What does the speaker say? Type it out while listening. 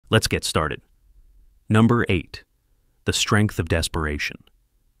Let's get started. Number 8. The Strength of Desperation.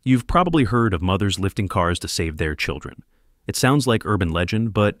 You've probably heard of mothers lifting cars to save their children. It sounds like urban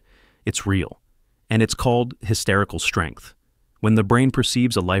legend, but it's real. And it's called hysterical strength. When the brain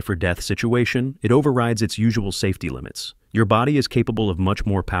perceives a life or death situation, it overrides its usual safety limits. Your body is capable of much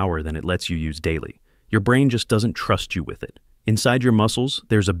more power than it lets you use daily. Your brain just doesn't trust you with it. Inside your muscles,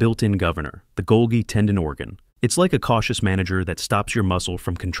 there's a built-in governor, the Golgi tendon organ. It's like a cautious manager that stops your muscle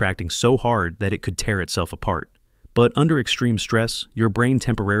from contracting so hard that it could tear itself apart. But under extreme stress, your brain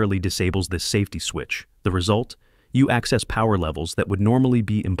temporarily disables this safety switch. The result? You access power levels that would normally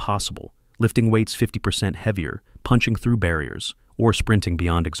be impossible, lifting weights 50% heavier, punching through barriers, or sprinting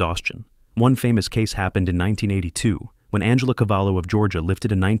beyond exhaustion. One famous case happened in 1982, when Angela Cavallo of Georgia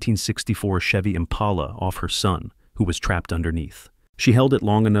lifted a 1964 Chevy Impala off her son, who was trapped underneath. She held it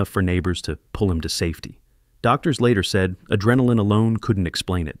long enough for neighbors to pull him to safety. Doctors later said adrenaline alone couldn't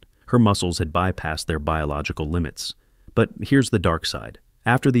explain it. Her muscles had bypassed their biological limits. But here's the dark side.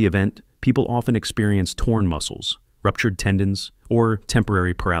 After the event, people often experience torn muscles, ruptured tendons, or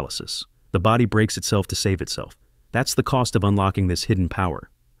temporary paralysis. The body breaks itself to save itself. That's the cost of unlocking this hidden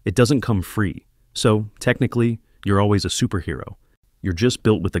power. It doesn't come free. So, technically, you're always a superhero. You're just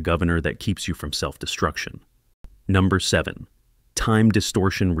built with a governor that keeps you from self-destruction. Number 7. Time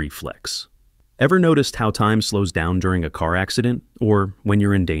distortion reflex. Ever noticed how time slows down during a car accident or when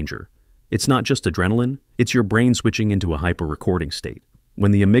you're in danger? It's not just adrenaline, it's your brain switching into a hyper-recording state. When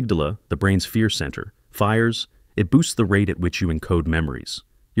the amygdala, the brain's fear center, fires, it boosts the rate at which you encode memories.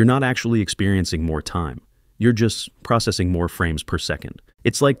 You're not actually experiencing more time. You're just processing more frames per second.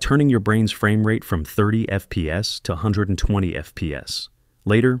 It's like turning your brain's frame rate from 30 FPS to 120 FPS.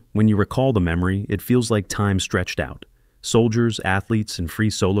 Later, when you recall the memory, it feels like time stretched out. Soldiers, athletes, and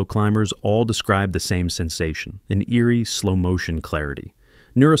free solo climbers all describe the same sensation, an eerie, slow-motion clarity.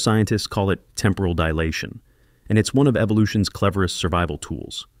 Neuroscientists call it temporal dilation, and it's one of evolution's cleverest survival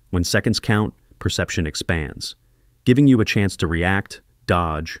tools. When seconds count, perception expands, giving you a chance to react,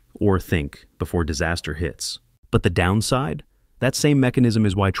 dodge, or think before disaster hits. But the downside? That same mechanism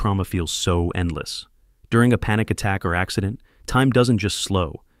is why trauma feels so endless. During a panic attack or accident, time doesn't just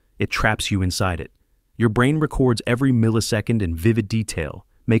slow, it traps you inside it. Your brain records every millisecond in vivid detail,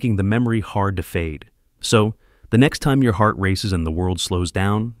 making the memory hard to fade. So, the next time your heart races and the world slows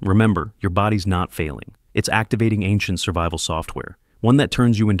down, remember, your body's not failing. It's activating ancient survival software, one that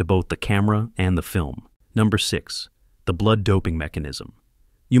turns you into both the camera and the film. Number 6. The blood doping mechanism.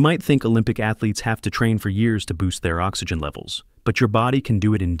 You might think Olympic athletes have to train for years to boost their oxygen levels, but your body can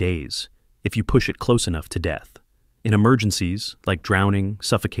do it in days, if you push it close enough to death. In emergencies, like drowning,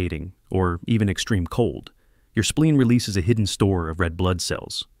 suffocating, or even extreme cold, your spleen releases a hidden store of red blood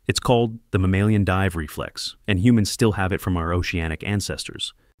cells. It's called the mammalian dive reflex, and humans still have it from our oceanic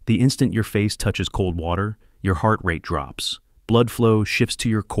ancestors. The instant your face touches cold water, your heart rate drops. Blood flow shifts to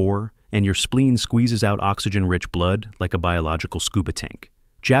your core, and your spleen squeezes out oxygen-rich blood like a biological scuba tank.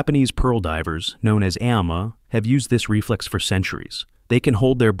 Japanese pearl divers, known as ama, have used this reflex for centuries. They can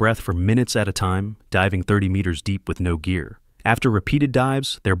hold their breath for minutes at a time, diving 30 meters deep with no gear. After repeated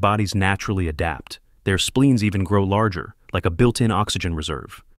dives, their bodies naturally adapt. Their spleens even grow larger, like a built-in oxygen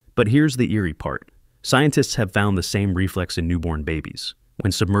reserve. But here's the eerie part. Scientists have found the same reflex in newborn babies.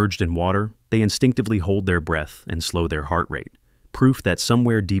 When submerged in water, they instinctively hold their breath and slow their heart rate. Proof that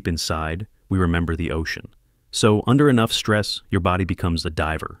somewhere deep inside, we remember the ocean. So, under enough stress, your body becomes a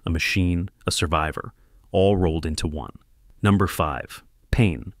diver, a machine, a survivor, all rolled into one. Number 5.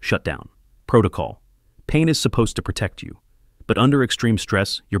 Pain, shutdown. Protocol. Pain is supposed to protect you, but under extreme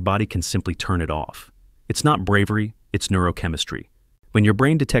stress, your body can simply turn it off. It's not bravery, it's neurochemistry. When your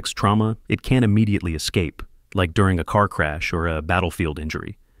brain detects trauma, it can't immediately escape, like during a car crash or a battlefield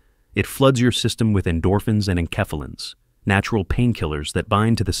injury. It floods your system with endorphins and enkephalins, natural painkillers that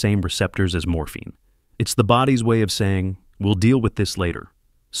bind to the same receptors as morphine. It's the body's way of saying, we'll deal with this later.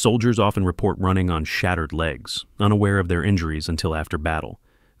 Soldiers often report running on shattered legs, unaware of their injuries until after battle.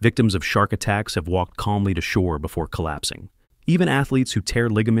 Victims of shark attacks have walked calmly to shore before collapsing. Even athletes who tear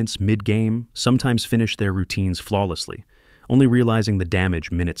ligaments mid-game sometimes finish their routines flawlessly, only realizing the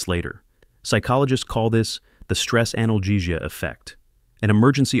damage minutes later. Psychologists call this the stress analgesia effect, an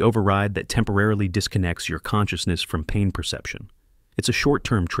emergency override that temporarily disconnects your consciousness from pain perception. It's a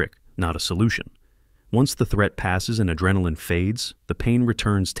short-term trick, not a solution. Once the threat passes and adrenaline fades, the pain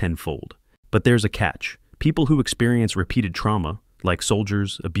returns tenfold. But there's a catch. People who experience repeated trauma, like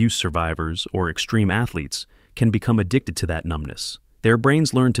soldiers, abuse survivors, or extreme athletes, can become addicted to that numbness. Their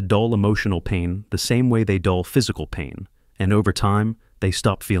brains learn to dull emotional pain the same way they dull physical pain, and over time, they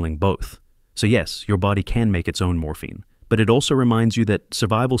stop feeling both. So yes, your body can make its own morphine, but it also reminds you that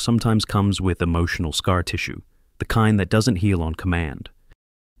survival sometimes comes with emotional scar tissue, the kind that doesn't heal on command.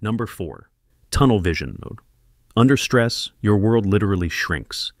 Number 4. Tunnel vision mode. Under stress, your world literally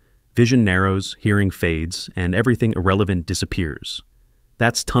shrinks. Vision narrows, hearing fades, and everything irrelevant disappears.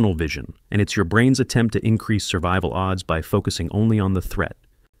 That's tunnel vision, and it's your brain's attempt to increase survival odds by focusing only on the threat.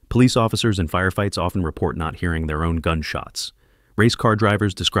 Police officers in firefights often report not hearing their own gunshots. Race car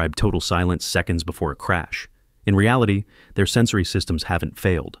drivers describe total silence seconds before a crash. In reality, their sensory systems haven't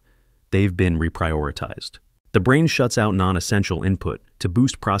failed. They've been reprioritized. The brain shuts out non-essential input to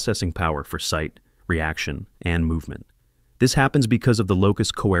boost processing power for sight, reaction, and movement. This happens because of the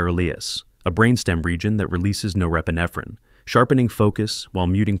locus coeruleus, a brainstem region that releases norepinephrine, sharpening focus while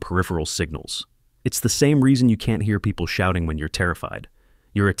muting peripheral signals. It's the same reason you can't hear people shouting when you're terrified.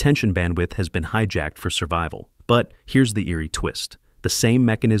 Your attention bandwidth has been hijacked for survival. But here's the eerie twist. The same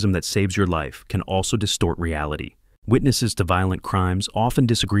mechanism that saves your life can also distort reality. Witnesses to violent crimes often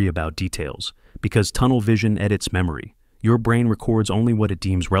disagree about details because tunnel vision edits memory. Your brain records only what it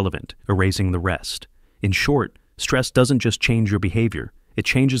deems relevant, erasing the rest. In short, stress doesn't just change your behavior, it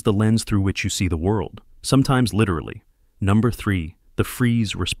changes the lens through which you see the world, sometimes literally. Number 3, the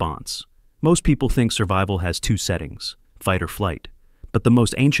freeze response. Most people think survival has 2 settings, fight or flight, but the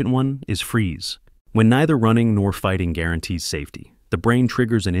most ancient one is freeze. When neither running nor fighting guarantees safety, the brain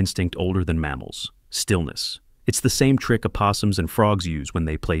triggers an instinct older than mammals, stillness. It's the same trick opossums and frogs use when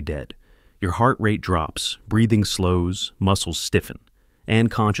they play dead. Your heart rate drops, breathing slows, muscles stiffen, and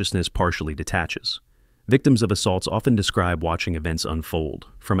consciousness partially detaches. Victims of assaults often describe watching events unfold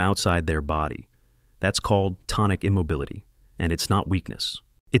from outside their body. That's called tonic immobility, and it's not weakness.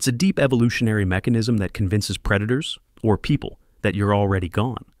 It's a deep evolutionary mechanism that convinces predators, or people, that you're already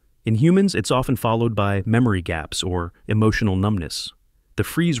gone. In humans, it's often followed by memory gaps or emotional numbness. The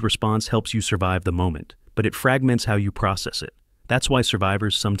freeze response helps you survive the moment, but it fragments how you process it. That's why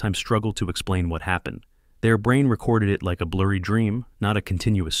survivors sometimes struggle to explain what happened. Their brain recorded it like a blurry dream, not a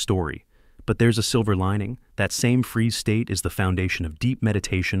continuous story. But there's a silver lining. That same freeze state is the foundation of deep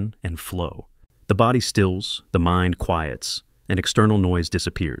meditation and flow. The body stills, the mind quiets, and external noise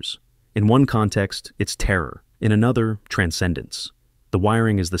disappears. In one context, it's terror. In another, transcendence. The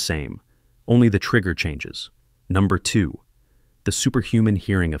wiring is the same, only the trigger changes. Number 2, the superhuman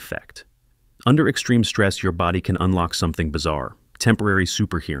hearing effect. Under extreme stress, your body can unlock something bizarre, temporary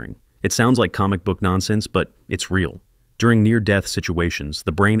superhearing. It sounds like comic book nonsense, but it's real. During near-death situations,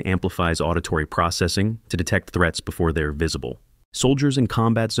 the brain amplifies auditory processing to detect threats before they're visible. Soldiers in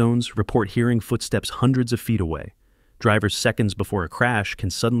combat zones report hearing footsteps hundreds of feet away. Drivers seconds before a crash can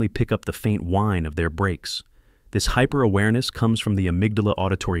suddenly pick up the faint whine of their brakes. This hyper-awareness comes from the amygdala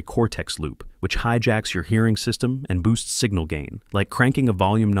auditory cortex loop, which hijacks your hearing system and boosts signal gain, like cranking a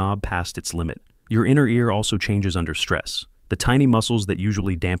volume knob past its limit. Your inner ear also changes under stress. The tiny muscles that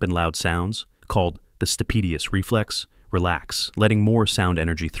usually dampen loud sounds, called the stapedius reflex, relax, letting more sound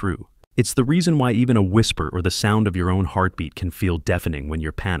energy through. It's the reason why even a whisper or the sound of your own heartbeat can feel deafening when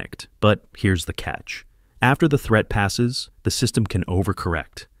you're panicked. But here's the catch. After the threat passes, the system can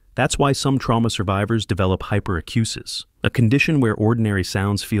overcorrect. That's why some trauma survivors develop hyperacusis, a condition where ordinary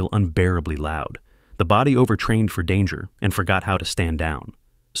sounds feel unbearably loud. The body overtrained for danger and forgot how to stand down.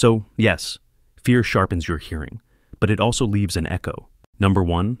 So, yes, fear sharpens your hearing, but it also leaves an echo. Number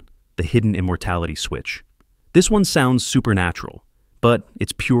 1, the hidden immortality switch. This one sounds supernatural, but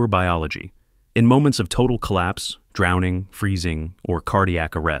it's pure biology. In moments of total collapse, drowning, freezing, or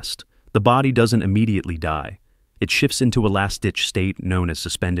cardiac arrest, the body doesn't immediately die. It shifts into a last-ditch state known as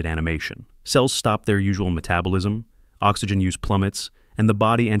suspended animation. Cells stop their usual metabolism, oxygen use plummets, and the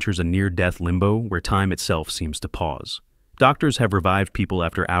body enters a near-death limbo where time itself seems to pause. Doctors have revived people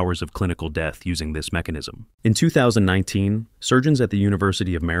after hours of clinical death using this mechanism. In 2019, surgeons at the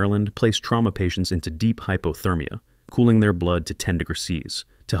University of Maryland placed trauma patients into deep hypothermia, cooling their blood to 10 degrees Celsius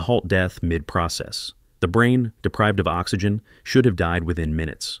to halt death mid-process. The brain, deprived of oxygen, should have died within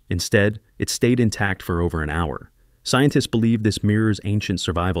minutes. Instead, it stayed intact for over an hour. Scientists believe this mirrors ancient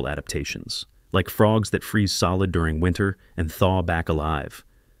survival adaptations, like frogs that freeze solid during winter and thaw back alive.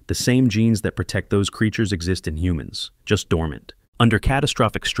 The same genes that protect those creatures exist in humans, just dormant. Under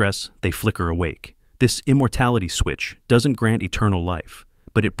catastrophic stress, they flicker awake. This immortality switch doesn't grant eternal life,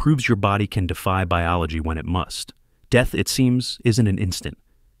 but it proves your body can defy biology when it must. Death, it seems, isn't an instant.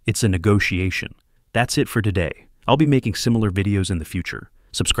 It's a negotiation. That's it for today. I'll be making similar videos in the future.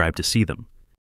 Subscribe to see them.